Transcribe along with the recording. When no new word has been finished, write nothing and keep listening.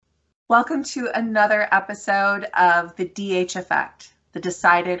Welcome to another episode of the DH Effect, the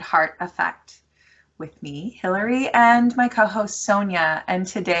Decided Heart Effect, with me, Hillary, and my co-host Sonia. And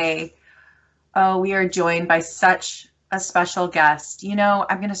today, we are joined by such a special guest. You know,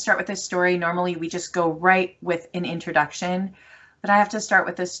 I'm going to start with this story. Normally, we just go right with an introduction, but I have to start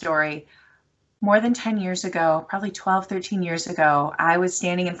with this story. More than 10 years ago, probably 12, 13 years ago, I was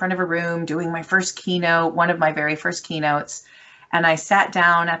standing in front of a room doing my first keynote, one of my very first keynotes. And I sat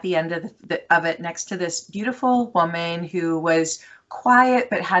down at the end of it next to this beautiful woman who was quiet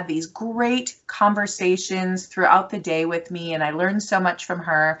but had these great conversations throughout the day with me. And I learned so much from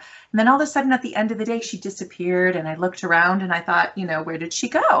her. And then all of a sudden at the end of the day, she disappeared. And I looked around and I thought, you know, where did she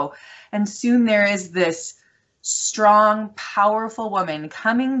go? And soon there is this strong, powerful woman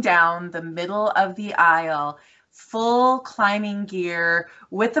coming down the middle of the aisle, full climbing gear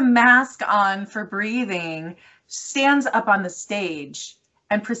with a mask on for breathing, stands up on the stage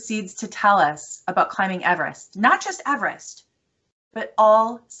and proceeds to tell us about climbing Everest. Not just Everest, but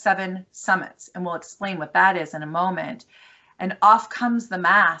all 7 summits. And we'll explain what that is in a moment. And off comes the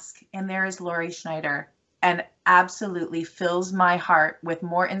mask, and there is Lori Schneider, and absolutely fills my heart with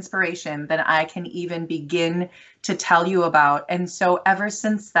more inspiration than I can even begin to tell you about. And so ever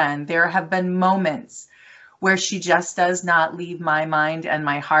since then, there have been moments where she just does not leave my mind and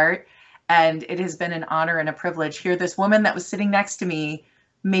my heart. And it has been an honor and a privilege. Here, this woman that was sitting next to me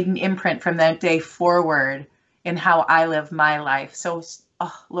made an imprint from that day forward in how I live my life. So,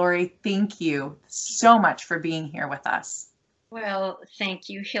 Lori, thank you so much for being here with us. Well, thank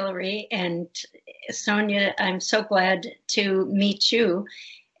you, Hillary. And Sonia, I'm so glad to meet you.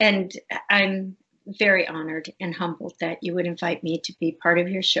 And I'm very honored and humbled that you would invite me to be part of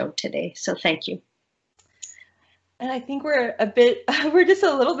your show today. So thank you. And I think we're just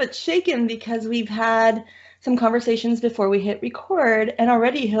a little bit shaken because we've had some conversations before we hit record, and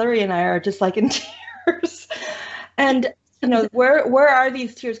already Hillary and I are just like in tears. And you know, where are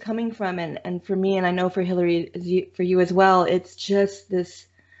these tears coming from? And for me, and I know for Hillary, for you as well, it's just this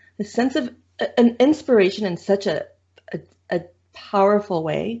sense of an inspiration in such a powerful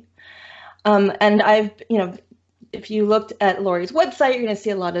way. And I've, you know, if you looked at Lori's website, you're going to see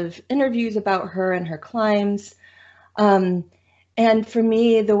a lot of interviews about her and her climbs. And for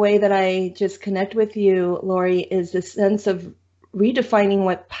me, the way that I just connect with you, Lori, is this sense of redefining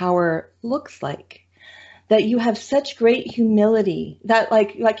what power looks like. That you have such great humility. That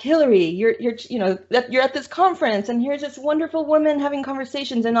like Hillary, you're you know, that you're at this conference and here's this wonderful woman having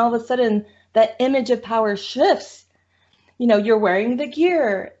conversations, and all of a sudden that image of power shifts. You know, you're wearing the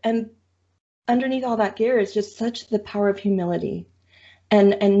gear, and underneath all that gear is just such the power of humility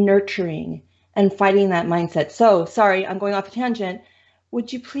and nurturing and fighting that mindset. So sorry, I'm going off a tangent.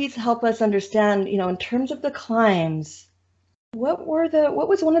 Would you please help us understand, you know, in terms of the climbs, what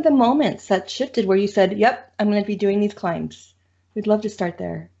was one of the moments that shifted where you said, yep, I'm going to be doing these climbs? We'd love to start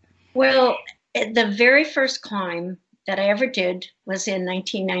there. Well, the very first climb that I ever did was in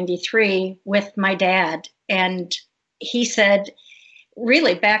 1993 with my dad. And he said,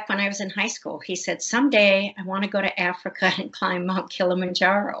 really back when I was in high school, he said, someday I want to go to Africa and climb Mount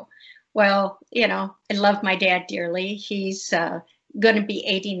Kilimanjaro. Well, you know, I love my dad dearly. He's going to be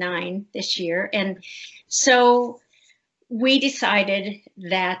 89 this year. And so we decided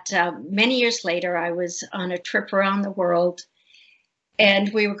that many years later, I was on a trip around the world,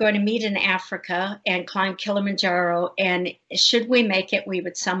 and we were going to meet in Africa and climb Kilimanjaro. And should we make it, we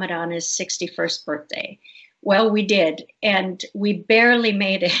would summit on his 61st birthday. Well, we did. And we barely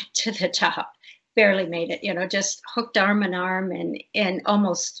made it to the top, barely made it, you know, just hooked arm in arm and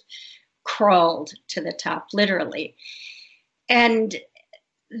almost crawled to the top, literally. And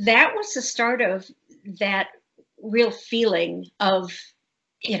that was the start of that real feeling of,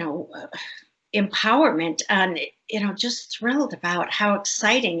 you know, empowerment, and, you know, just thrilled about how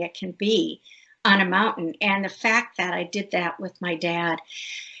exciting it can be on a mountain. And the fact that I did that with my dad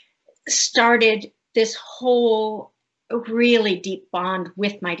started this whole really deep bond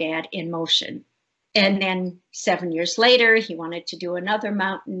with my dad in motion. And then 7 years later, he wanted to do another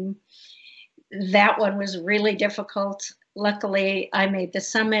mountain. That one was really difficult. Luckily, I made the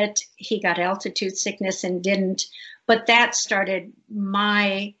summit. He got altitude sickness and didn't. But that started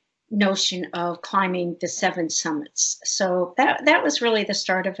my notion of climbing the 7 summits. So that was really the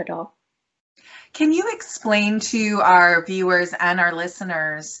start of it all. Can you explain to our viewers and our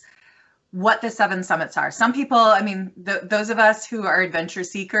listeners what the 7 summits are? Some people, I mean, those of us who are adventure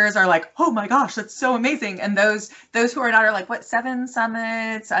seekers are like, oh my gosh, that's so amazing. And those who are not are like, what, 7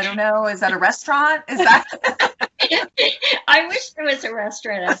 summits? I don't know. Is that a restaurant? Is that? I wish there was a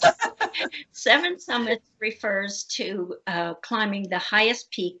restaurant. Seven Summits refers to climbing the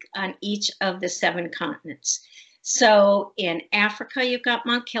highest peak on each of the 7 continents. So in Africa, you've got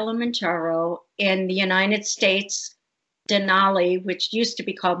Mount Kilimanjaro. In the United States, Denali, which used to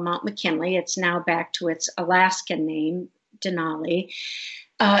be called Mount McKinley, it's now back to its Alaskan name, Denali.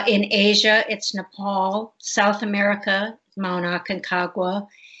 In Asia, it's Nepal. South America, Mount Aconcagua.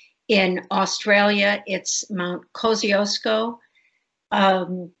 In Australia, it's Mount Kosciuszko.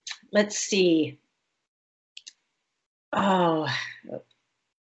 Let's see. Oh,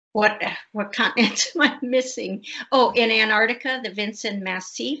 what continents am I missing? Oh, in Antarctica, the Vinson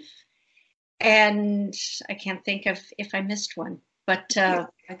Massif. And I can't think of if I missed one. But I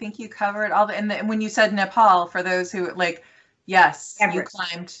think you covered all the, and when you said Nepal, for those who like, yes,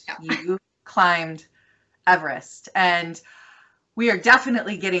 Everest. You climbed Everest. And we are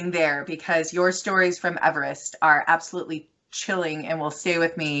definitely getting there because your stories from Everest are absolutely chilling and will stay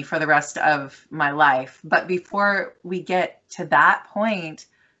with me for the rest of my life. But before we get to that point,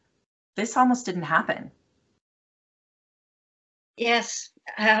 this almost didn't happen. Yes.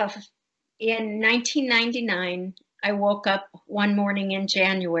 In 1999, I woke up one morning in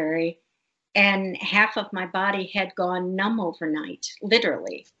January and half of my body had gone numb overnight,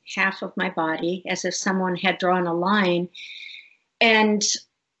 literally half of my body, as if someone had drawn a line. And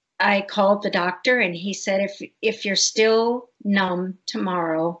I called the doctor and he said, if you're still numb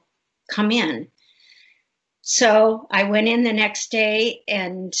tomorrow, come in. So I went in the next day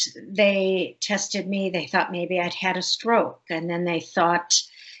and they tested me. They thought maybe I'd had a stroke. And then they thought,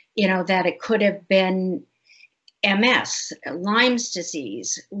 that it could have been MS, Lyme's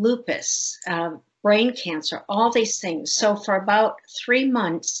disease, lupus, brain cancer, all these things. So for about 3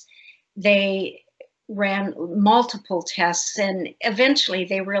 months, they ran multiple tests, and eventually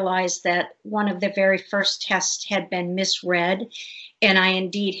they realized that one of the very first tests had been misread, and I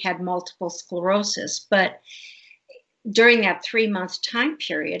indeed had multiple sclerosis. But during that 3-month time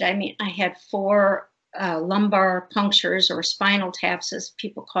period, I had 4 lumbar punctures, or spinal taps as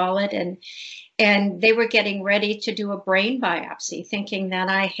people call it, and they were getting ready to do a brain biopsy, thinking that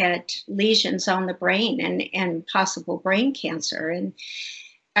I had lesions on the brain and possible brain cancer. And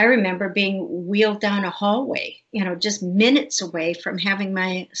I remember being wheeled down a hallway, just minutes away from having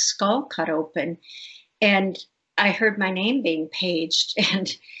my skull cut open. And I heard my name being paged, and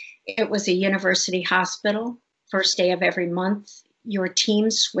it was a university hospital. First day of every month, your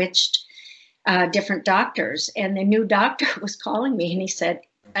team switched different doctors, and the new doctor was calling me and he said,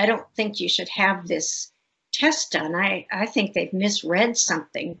 I don't think you should have this test done. I think they've misread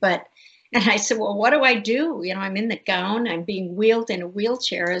something. And I said, well, what do I do? I'm in the gown, I'm being wheeled in a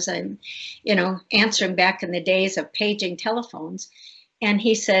wheelchair as I'm, answering back in the days of paging telephones. And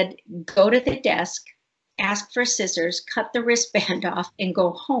he said, go to the desk, ask for scissors, cut the wristband off, and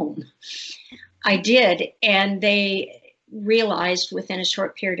go home. I did. And they realized within a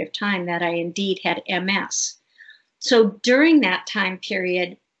short period of time that I indeed had MS. So during that time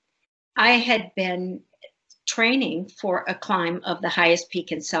period, I had been training for a climb of the highest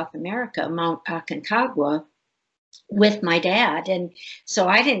peak in South America, Mount Aconcagua, with my dad. And so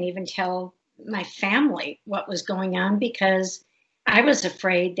I didn't even tell my family what was going on because I was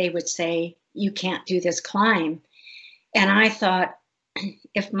afraid they would say, you can't do this climb. And I thought,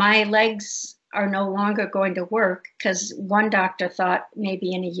 if my legs are no longer going to work, because one doctor thought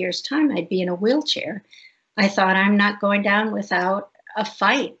maybe in a year's time I'd be in a wheelchair, I thought, I'm not going down without a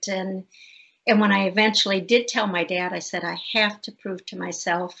fight. And when I eventually did tell my dad, I said, I have to prove to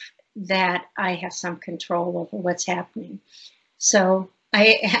myself that I have some control over what's happening. So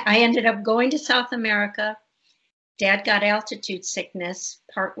I ended up going to South America. Dad got altitude sickness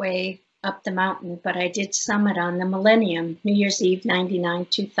partway up the mountain, but I did summit on the Millennium, New Year's Eve, 99,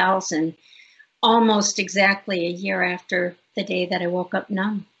 2000, almost exactly a year after the day that I woke up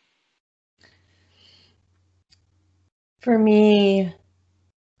numb. For me,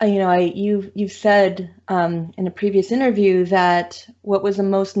 you've said in a previous interview that what was the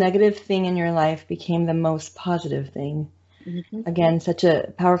most negative thing in your life became the most positive thing. Mm-hmm. Again, such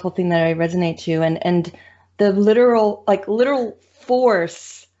a powerful thing that I resonate to, and the literal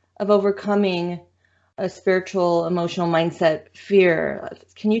force of overcoming a spiritual, emotional mindset, fear.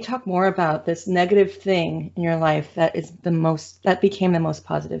 Can you talk more about this negative thing in your life that became the most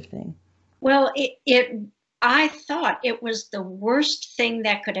positive thing? Well, I thought it was the worst thing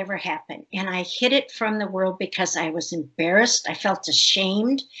that could ever happen. And I hid it from the world because I was embarrassed. I felt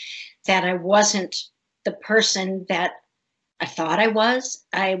ashamed that I wasn't the person that I thought I was.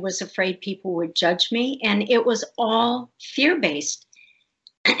 I was afraid people would judge me. And it was all fear-based.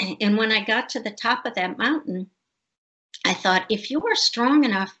 And when I got to the top of that mountain, I thought, if you are strong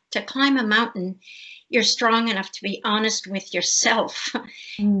enough to climb a mountain, you're strong enough to be honest with yourself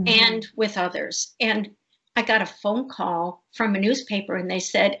and with others. And I got a phone call from a newspaper and they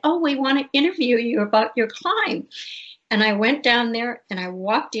said, oh, we want to interview you about your climb. And I went down there and I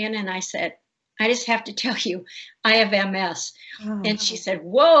walked in and I said, I just have to tell you, I have MS. And she said,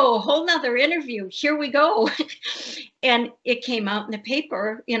 whoa, whole nother interview. Here we go. And it came out in the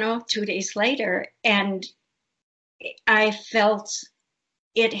paper, 2 days later. And I felt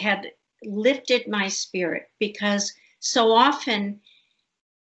it had lifted my spirit, because so often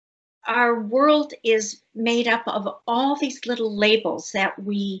our world is made up of all these little labels that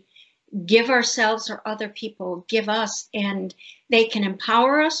we give ourselves or other people give us, and they can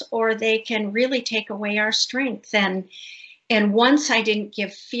empower us or they can really take away our strength. And once I didn't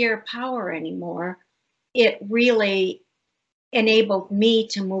give fear power anymore, it really enabled me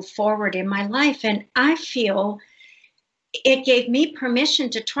to move forward in my life. And I feel it gave me permission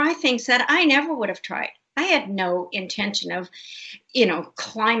to try things that I never would have tried. I had no intention of,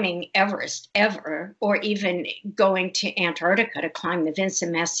 climbing Everest ever, or even going to Antarctica to climb the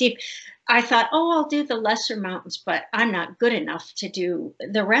Vincent Massif. I thought, oh, I'll do the lesser mountains, but I'm not good enough to do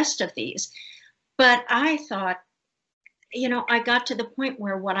the rest of these. But I thought, I got to the point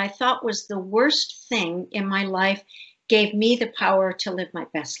where what I thought was the worst thing in my life gave me the power to live my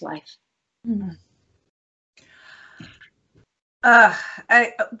best life. Mm-hmm.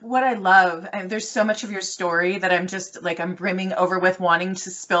 What I love, and there's so much of your story that I'm just like, I'm brimming over with wanting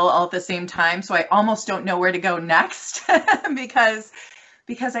to spill all at the same time. So I almost don't know where to go next because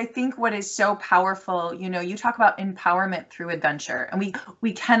I think what is so powerful, you talk about empowerment through adventure, and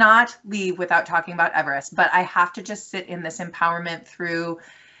we cannot leave without talking about Everest, but I have to just sit in this empowerment through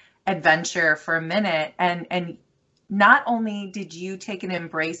adventure for a minute. And not only did you take and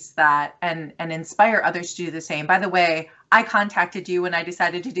embrace that and inspire others to do the same. By the way, I contacted you when I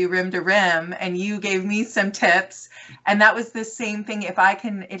decided to do Rim to Rim, and you gave me some tips. And that was the same thing.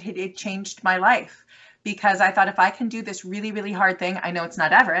 It changed my life, because I thought, if I can do this really, really hard thing, I know it's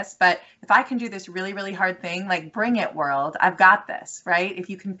not Everest, but if I can do this really, really hard thing, like, bring it, world, I've got this, right? If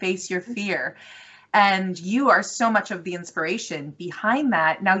you can face your fear. And you are so much of the inspiration behind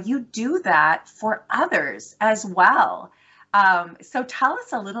that. Now you do that for others as well. So tell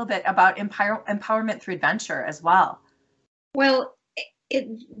us a little bit about empowerment through adventure as well. Well,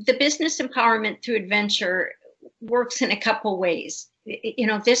 the business empowerment through adventure works in a couple ways.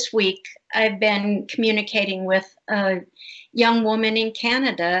 This week I've been communicating with a young woman in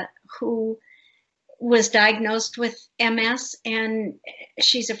Canada who was diagnosed with MS, and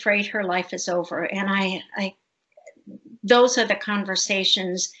she's afraid her life is over. And I those are the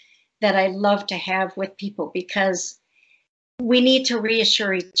conversations that I love to have with people, because we need to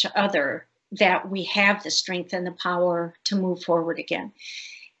reassure each other that we have the strength and the power to move forward again.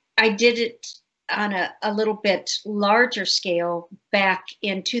 I did it on a little bit larger scale back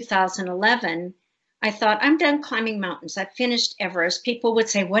in 2011. I thought, I'm done climbing mountains. I've finished Everest. People would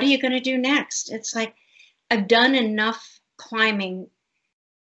say, what are you going to do next? It's like, I've done enough climbing.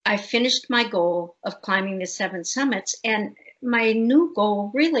 I finished my goal of climbing the 7 summits. And my new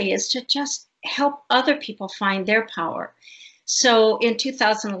goal really is to just help other people find their power. So in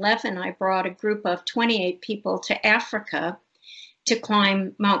 2011, I brought a group of 28 people to Africa to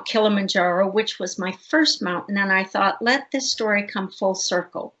climb Mount Kilimanjaro, which was my first mountain. And I thought, let this story come full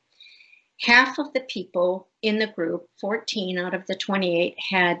circle. Half of the people in the group, 14 out of the 28,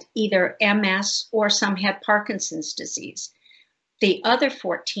 had either MS or some had Parkinson's disease. The other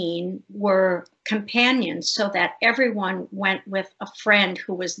 14 were companions, so that everyone went with a friend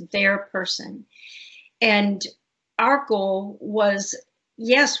who was their person. And our goal was,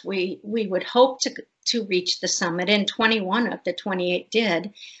 yes, we would hope to reach the summit, and 21 of the 28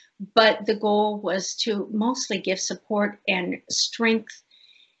 did, but the goal was to mostly give support and strength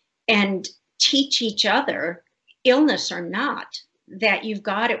and teach each other, illness or not, that you've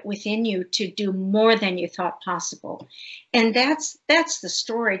got it within you to do more than you thought possible. And that's the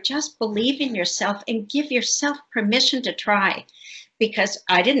story. Just believe in yourself and give yourself permission to try, because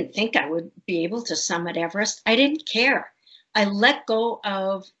I didn't think I would be able to summit Everest. I didn't care. I let go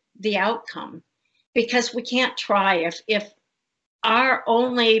of the outcome, because we can't try if our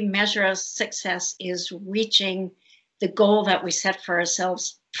only measure of success is reaching the goal that we set for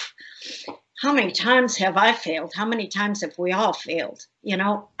ourselves. How many times have I failed? How many times have we all failed?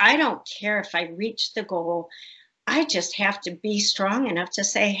 I don't care if I reach the goal. I just have to be strong enough to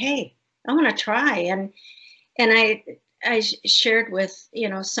say, hey, I want to try. And I shared with,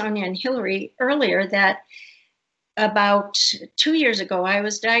 Sonia and Hillary earlier that about 2 years ago, I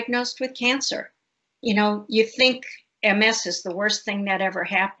was diagnosed with cancer. You think MS is the worst thing that ever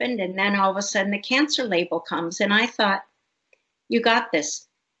happened. And then all of a sudden the cancer label comes. And I thought, you got this.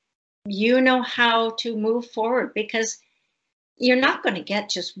 You know how to move forward, because you're not going to get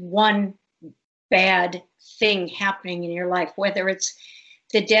just one bad thing happening in your life, whether it's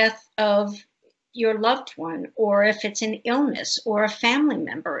the death of your loved one, or if it's an illness or a family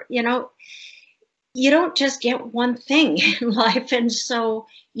member. You know, you don't just get one thing in life. And so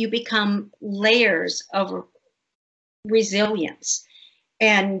you become layers of resilience,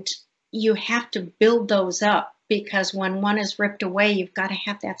 and you have to build those up, because when one is ripped away, you've got to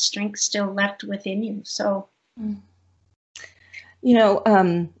have that strength still left within you. So, you know,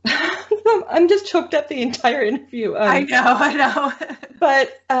 I'm just choked up the entire interview. I know.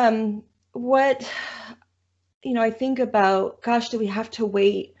 But what, you know, I think about, gosh, do we have to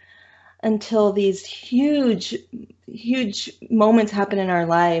wait until these huge moments happen in our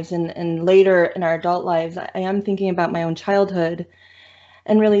lives and later in our adult lives? I am thinking about my own childhood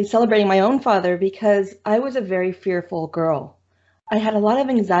and really celebrating my own father, because I was a very fearful girl. I had a lot of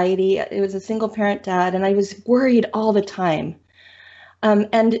anxiety. It was a single parent dad, and I was worried all the time.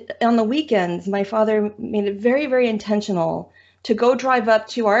 And on the weekends, my father made it very, very intentional to go drive up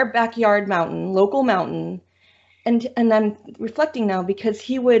to our backyard mountain, local mountain. And I'm reflecting now, because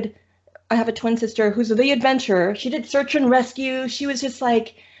I have a twin sister who's the adventurer. She did search and rescue. She was just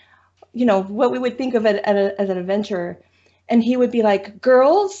like, you know, what we would think of it as an adventurer. And he would be like,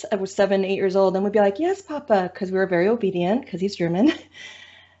 girls, I was 7, 8 years old, and would be like, yes, Papa, because we were very obedient, because he's German.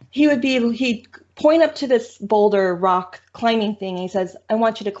 He'd point up to this boulder rock climbing thing, and he says, I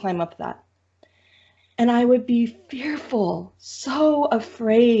want you to climb up that. And I would be fearful, so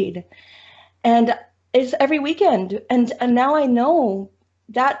afraid. And it's every weekend. And now I know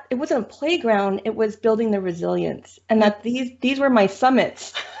that it wasn't a playground, it was building the resilience. And that these were my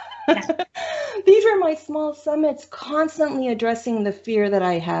summits. These were my small summits, constantly addressing the fear that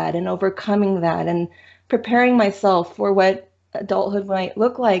I had and overcoming that and preparing myself for what adulthood might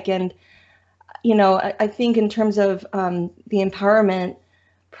look like. And, you know, I think in terms of the empowerment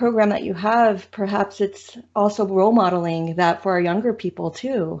program that you have, perhaps it's also role modeling that for our younger people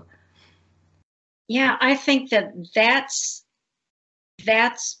too. Yeah, I think that's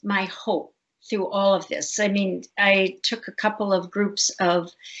my hope through all of this. I mean, I took a couple of groups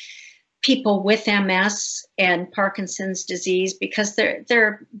of people with MS and Parkinson's disease, because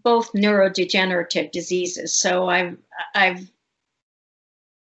they're both neurodegenerative diseases. So I've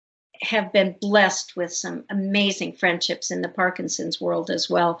been blessed with some amazing friendships in the Parkinson's world as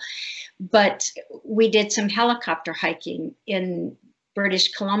well. But we did some helicopter hiking in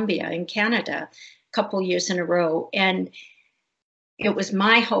British Columbia in Canada a couple years in a row. And it was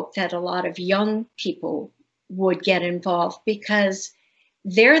my hope that a lot of young people would get involved, because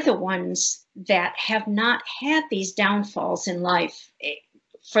they're the ones that have not had these downfalls in life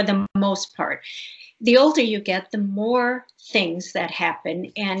for the most part. The older you get, the more things that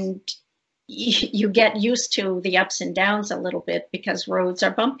happen, and you get used to the ups and downs a little bit, because roads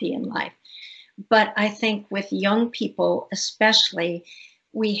are bumpy in life. But I think with young people especially,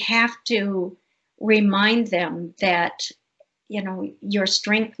 we have to remind them that, you know, your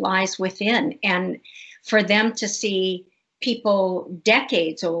strength lies within, and for them to see people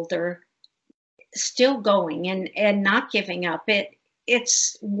decades older still going and not giving up.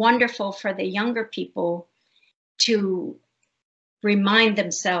 It's wonderful for the younger people to remind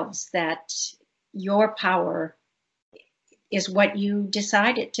themselves that your power is what you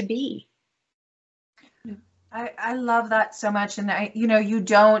decide it to be. I love that so much. And you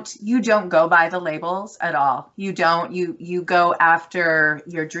don't go by the labels at all. You go after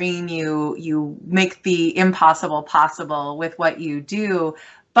your dream. You make the impossible possible with what you do.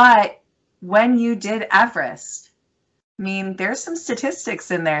 But when you did Everest, I mean, there's some statistics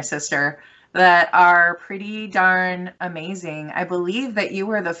in there, sister, that are pretty darn amazing. I believe that you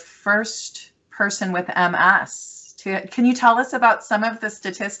were the first person with MS. Can you tell us about some of the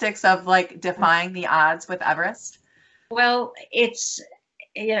statistics of like defying the odds with Everest? Well,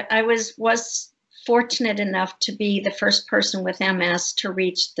 I was fortunate enough to be the first person with MS to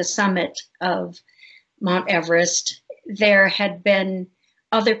reach the summit of Mount Everest. There had been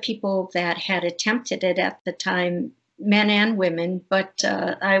other people that had attempted it at the time, men and women, but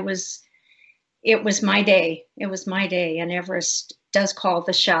it was my day. It was my day, and Everest does call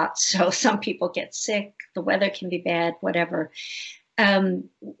the shots. So some people get sick, the weather can be bad, whatever.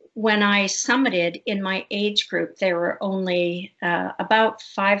 When I summited in my age group, there were only about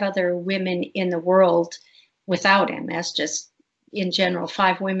 5 other women in the world without MS, just in general,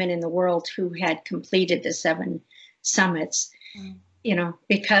 5 women in the world who had completed the 7 summits, you know,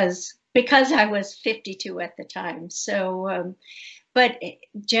 because because I was 52 at the time. So, but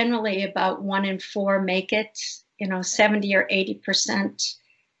generally about 1 in 4 make it, 70 or 80%.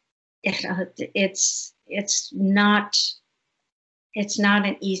 It's not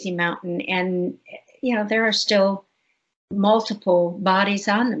an easy mountain. And, there are still multiple bodies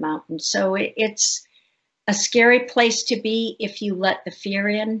on the mountain. So it's a scary place to be if you let the fear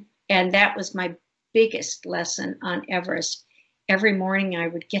in. And that was my biggest lesson on Everest. Every morning I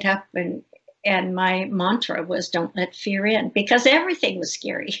would get up and my mantra was don't let fear in, because everything was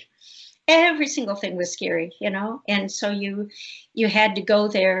scary. Every single thing was scary, and so you had to go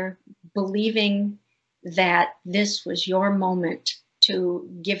there believing that this was your moment to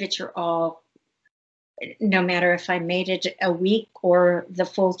give it your all, no matter if I made it a week or the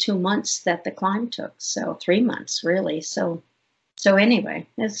full 2 months that the climb took. So 3 months really. So anyway,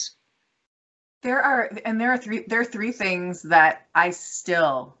 there are three things that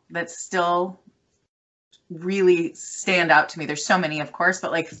still really stand out to me. There's so many, of course,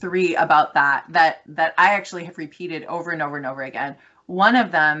 but like 3 about that I actually have repeated over and over and over again. One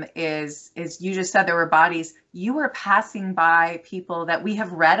of them is you just said there were bodies. You were passing by people that we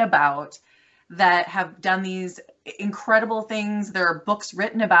have read about that have done these incredible things. There are books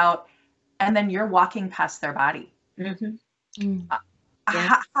written about, and then you're walking past their body. Mm-hmm.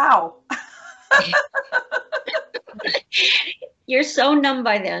 How? You're so numb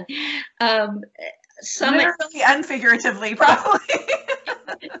by then. Literally and figuratively, probably.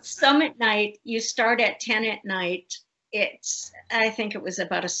 Summit night, you start at 10 at night. I think it was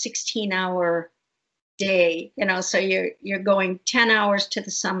about a 16-hour day, so you're going 10 hours to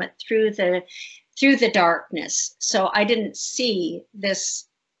the summit through the darkness. So I didn't see this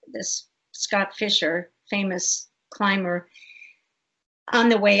Scott Fisher, famous climber, on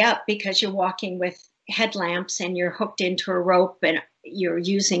the way up, because you're walking with headlamps and you're hooked into a rope and you're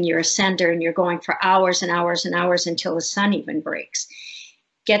using your ascender and you're going for hours and hours and hours until the sun even breaks.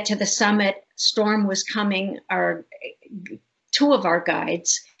 Get to the summit, storm was coming. 2 of our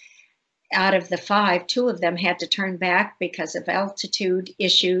guides out of the 5, 2 of them had to turn back because of altitude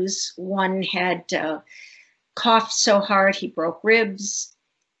issues. One had coughed so hard he broke ribs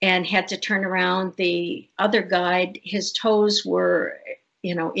and had to turn around. The other guide, his toes were,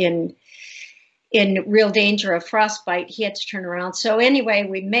 in real danger of frostbite. He had to turn around. So anyway,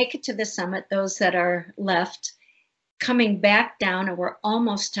 we make it to the summit, those that are left, coming back down, and we're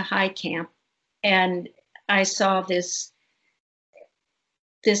almost to high camp. And I saw this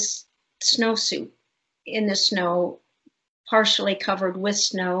snowsuit in the snow, partially covered with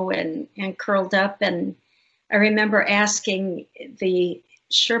snow and curled up. And I remember asking the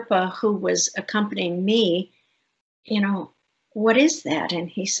Sherpa who was accompanying me, what is that? And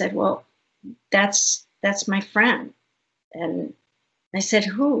he said, well, that's my friend. And I said,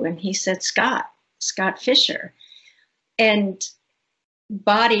 who? And he said, Scott Fisher. And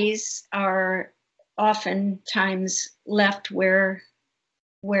bodies are oftentimes left where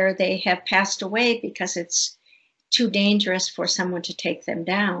they have passed away because it's too dangerous for someone to take them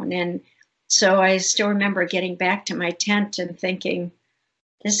down. And so I still remember getting back to my tent and thinking,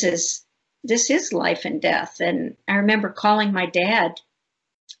 this is life and death. And I remember calling my dad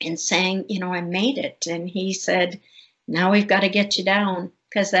and saying, I made it. And he said, now we've got to get you down,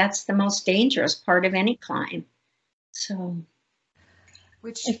 because that's the most dangerous part of any climb. So,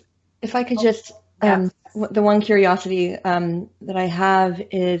 if I could just, the one curiosity that I have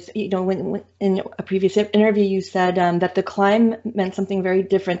is, when in a previous interview you said that the climb meant something very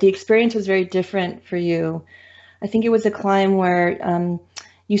different. The experience was very different for you. I think it was a climb where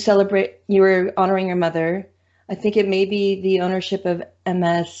you were honoring your mother. I think it may be the ownership of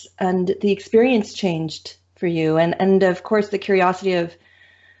MS, and the experience changed for you. And of course, the curiosity of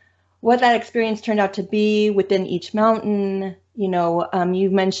what that experience turned out to be within each mountain. You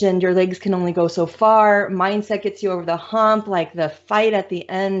mentioned your legs can only go so far. Mindset gets you over the hump, like the fight at the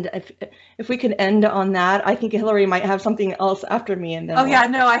end. If we could end on that, I think Hillary might have something else after me. And then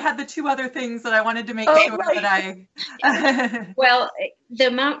I had the 2 other things that I wanted to make sure that I. Well, the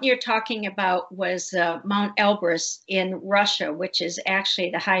mountain you're talking about was Mount Elbrus in Russia, which is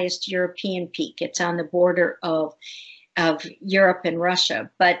actually the highest European peak. It's on the border of Europe and Russia.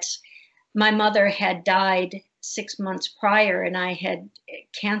 But my mother had died 6 months prior, and I had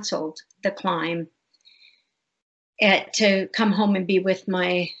canceled the climb to come home and be with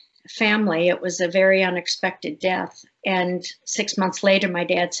my family. It was a very unexpected death. And 6 months later, my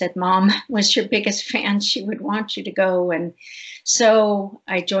dad said, Mom was your biggest fan. She would want you to go. And so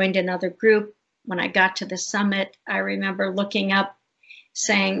I joined another group. When I got to the summit, I remember looking up,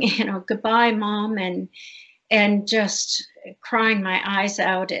 saying, goodbye, Mom, and just crying my eyes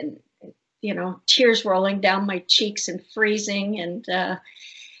out and tears rolling down my cheeks and freezing.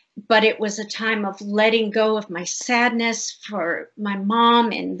 But it was a time of letting go of my sadness for my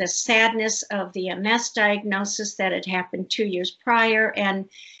mom and the sadness of the MS diagnosis that had happened 2 years prior, and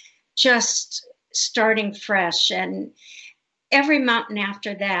just starting fresh. And every mountain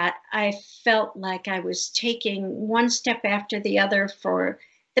after that, I felt like I was taking one step after the other for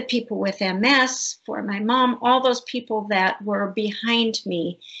the people with MS, for my mom, all those people that were behind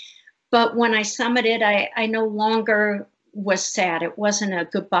me. But when I summited, I no longer was sad. It wasn't a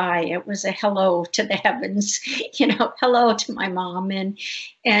goodbye. It was a hello to the heavens, hello to my mom,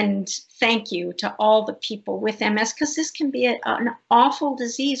 and thank you to all the people with MS, because this can be an awful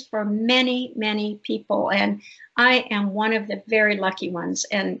disease for many, many people. And I am one of the very lucky ones.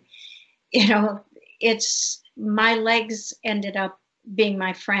 And, it's my legs ended up being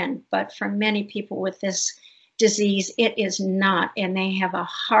my friend, but for many people with this disease, it is not. And they have a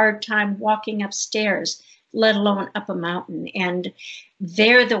hard time walking upstairs, let alone up a mountain. And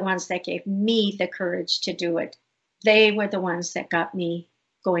they're the ones that gave me the courage to do it. They were the ones that got me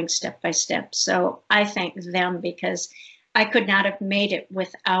going step by step. So I thank them, because I could not have made it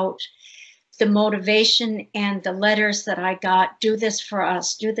without the motivation and the letters that I got. Do this for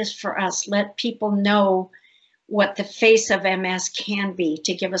us, do this for us. Let people know what the face of MS can be,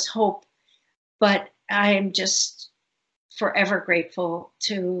 to give us hope. But I am just forever grateful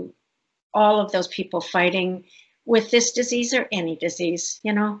to all of those people fighting with this disease or any disease.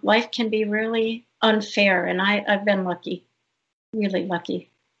 Life can be really unfair, and I've been lucky, really lucky.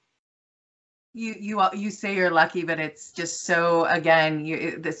 You say you're lucky, but it's just so,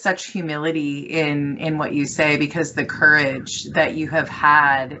 again, there's such humility in what you say, because the courage that you have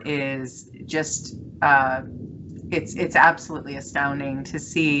had is just it's absolutely astounding to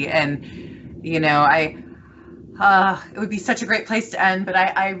see. And it would be such a great place to end, but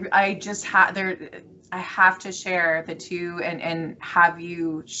I just I have to share the two and have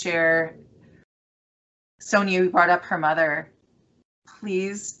you share. Sonia brought up her mother.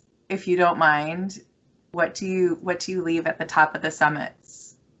 Please, if you don't mind, what do you leave at the top of the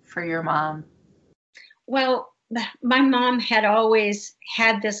summits for your mom? Well, my mom had always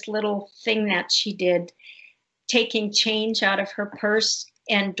had this little thing that she did, taking change out of her purse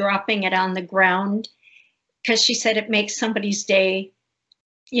and dropping it on the ground, because she said it makes somebody's day,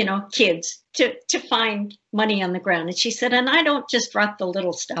 kids, to find money on the ground. And she said, and I don't just drop the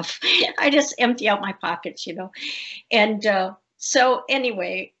little stuff. I just empty out my pockets, And so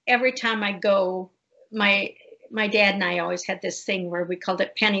anyway, every time I go, my dad and I always had this thing where we called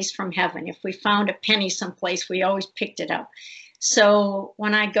it pennies from heaven. If we found a penny someplace, we always picked it up. So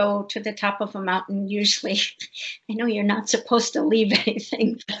when I go to the top of a mountain, usually, I know you're not supposed to leave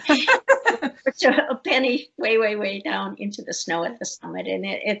anything, but a penny way, way, way down into the snow at the summit. And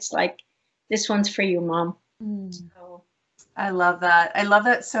it's like, this one's for you, Mom. So. I love that. I love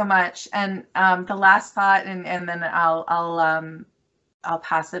that so much. And the last thought, and then I'll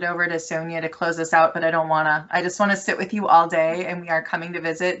pass it over to Sonia to close us out, but I just want to sit with you all day, and we are coming to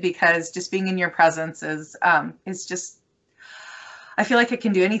visit, because just being in your presence is just, I feel like it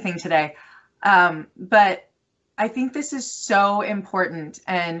can do anything today. But I think this is so important,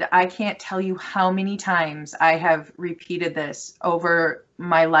 and I can't tell you how many times I have repeated this over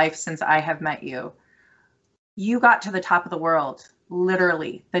my life since I have met you. You got to the top of the world,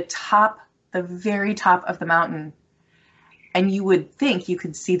 literally the very top of the mountain, and you would think you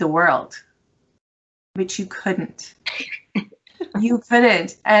could see the world, but you couldn't. You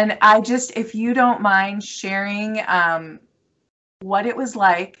couldn't. And if you don't mind sharing what it was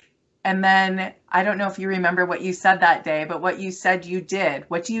like, and then I don't know if you remember what you said that day, but what you said you did.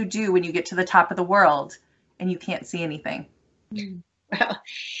 What do you do when you get to the top of the world and you can't see anything? Well,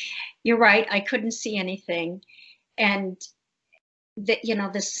 you're right. I couldn't see anything. And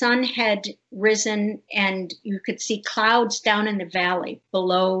the sun had risen, and you could see clouds down in the valley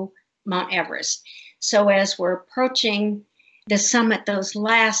below Mount Everest. So as we're approaching the summit, those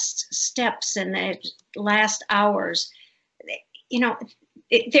last steps and the last hours,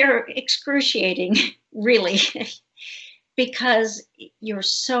 they're excruciating, really, because you're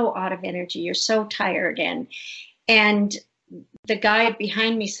so out of energy, you're so tired. And the guy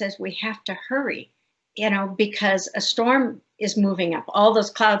behind me says, we have to hurry, because a storm is moving up. All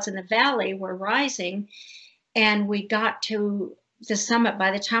those clouds in the valley were rising, and we got to the summit.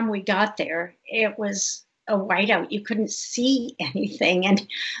 By the time we got there, it was a whiteout. You couldn't see anything. And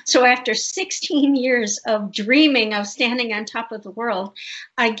so after 16 years of dreaming of standing on top of the world,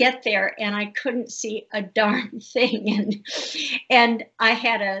 I get there and I couldn't see a darn thing. And I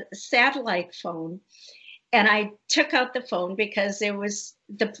had a satellite phone, And I took out the phone because it was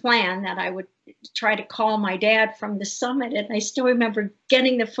the plan that I would try to call my dad from the summit. And I still remember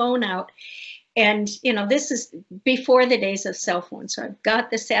getting the phone out. And, this is before the days of cell phones. So I've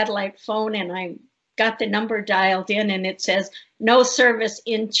got the satellite phone and I got the number dialed in and it says, no service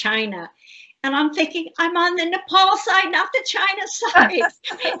in China. And I'm thinking, I'm on the Nepal side, not the China side.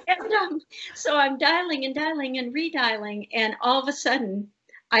 And so I'm dialing and dialing and redialing. And all of a sudden,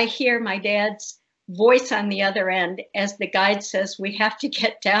 I hear my dad's voice on the other end as the guide says, we have to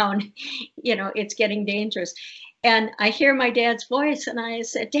get down. It's getting dangerous. And I hear my dad's voice and I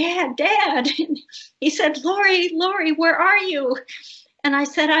said, Dad. And he said, Lori, where are you? And I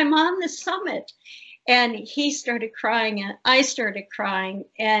said, I'm on the summit. And he started crying and I started crying.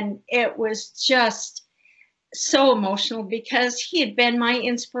 And it was just so emotional because he had been my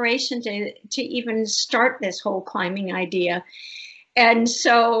inspiration to even start this whole climbing idea. And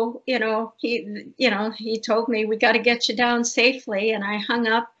so, he told me, we got to get you down safely. And I hung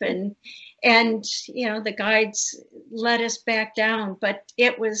up and the guides let us back down, but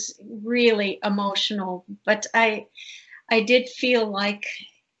it was really emotional. But I did feel like,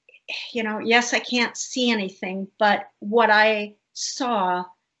 yes, I can't see anything, but what I saw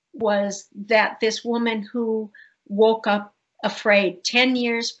was that this woman who woke up afraid 10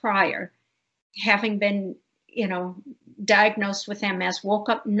 years prior, having been, diagnosed with MS, woke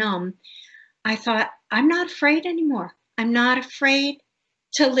up numb. I thought, I'm not afraid anymore. I'm not afraid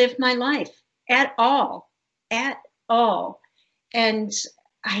to live my life at all. And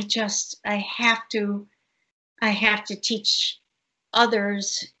I have to teach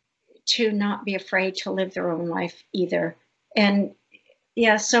others to not be afraid to live their own life either. And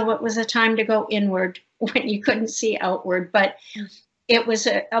yeah, so it was a time to go inward when you couldn't see outward, but it was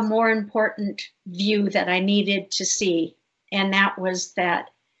a more important view that I needed to see. And that was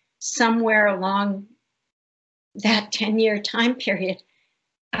that somewhere along that 10-year time period,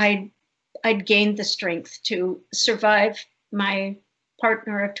 I'd gained the strength to survive my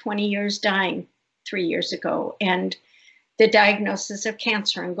partner of 20 years dying 3 years ago, and the diagnosis of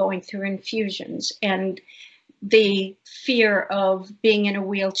cancer and going through infusions, and the fear of being in a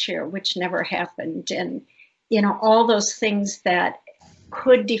wheelchair, which never happened. And, all those things that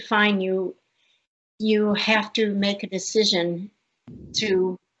could define you, you have to make a decision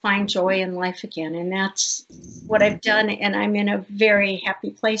to find joy in life again. And that's what I've done. And I'm in a very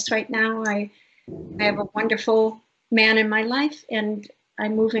happy place right now. I have a wonderful man in my life, and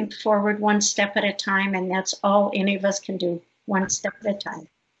I'm moving forward one step at a time. And that's all any of us can do, one step at a time.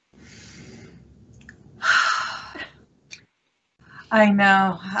 I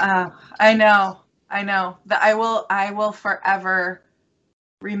know. That I will forever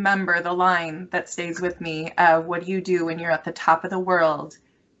remember the line that stays with me. What do you do when you're at the top of the world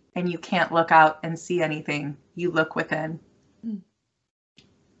and you can't look out and see anything? You look within.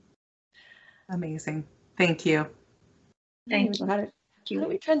 Amazing. Thank you. Thank you. How do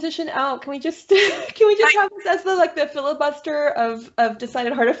we transition out? Can we just have this as the filibuster of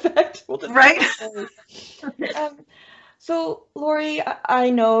Decided Heart Effect? Right. So, Lori,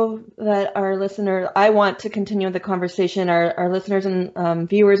 I know that I want to continue the conversation. Our listeners and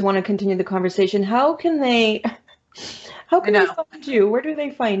viewers want to continue the conversation. How can they find you? Where do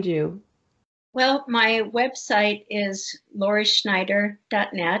they find you? Well, my website is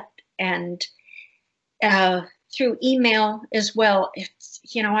lorischneider.net, and through email as well.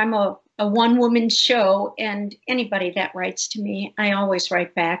 I'm a one-woman show, and anybody that writes to me, I always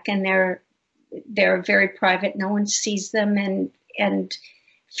write back, and they're very private. No one sees them, and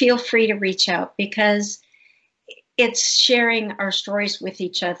feel free to reach out, because it's sharing our stories with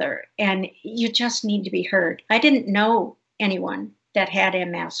each other, and you just need to be heard. I didn't know anyone that had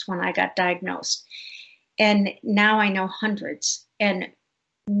MS when I got diagnosed, and now I know hundreds, and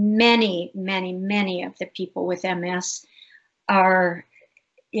many, many, many of the people with MS are,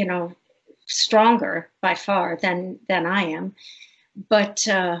 stronger by far than I am, but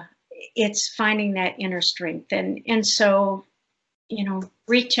it's finding that inner strength. And so,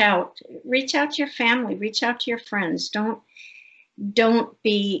 reach out to your family, reach out to your friends. Don't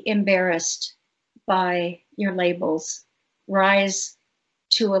be embarrassed by your labels. Rise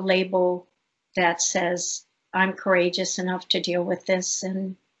to a label that says, I'm courageous enough to deal with this.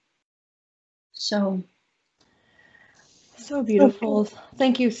 And so beautiful.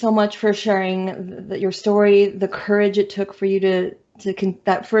 Thank you so much for sharing your story, the courage it took for you to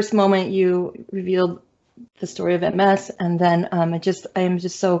that first moment you revealed the story of MS, and then I am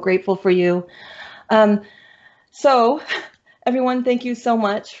just so grateful for you. So everyone, thank you so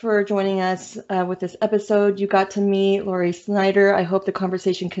much for joining us with this episode. You got to meet Lori Schneider. I hope the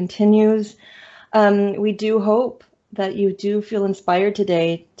conversation continues. We do hope that you do feel inspired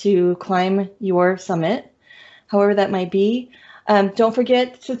today to climb your summit, however that might be. Don't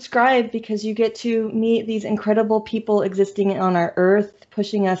forget to subscribe, because you get to meet these incredible people existing on our earth,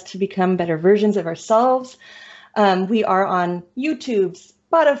 pushing us to become better versions of ourselves. We are on YouTube,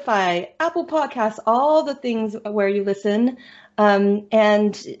 Spotify, Apple Podcasts, all the things where you listen.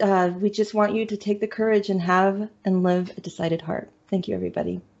 And we just want you to take the courage and have and live a decided heart. Thank you,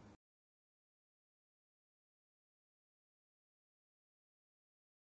 everybody.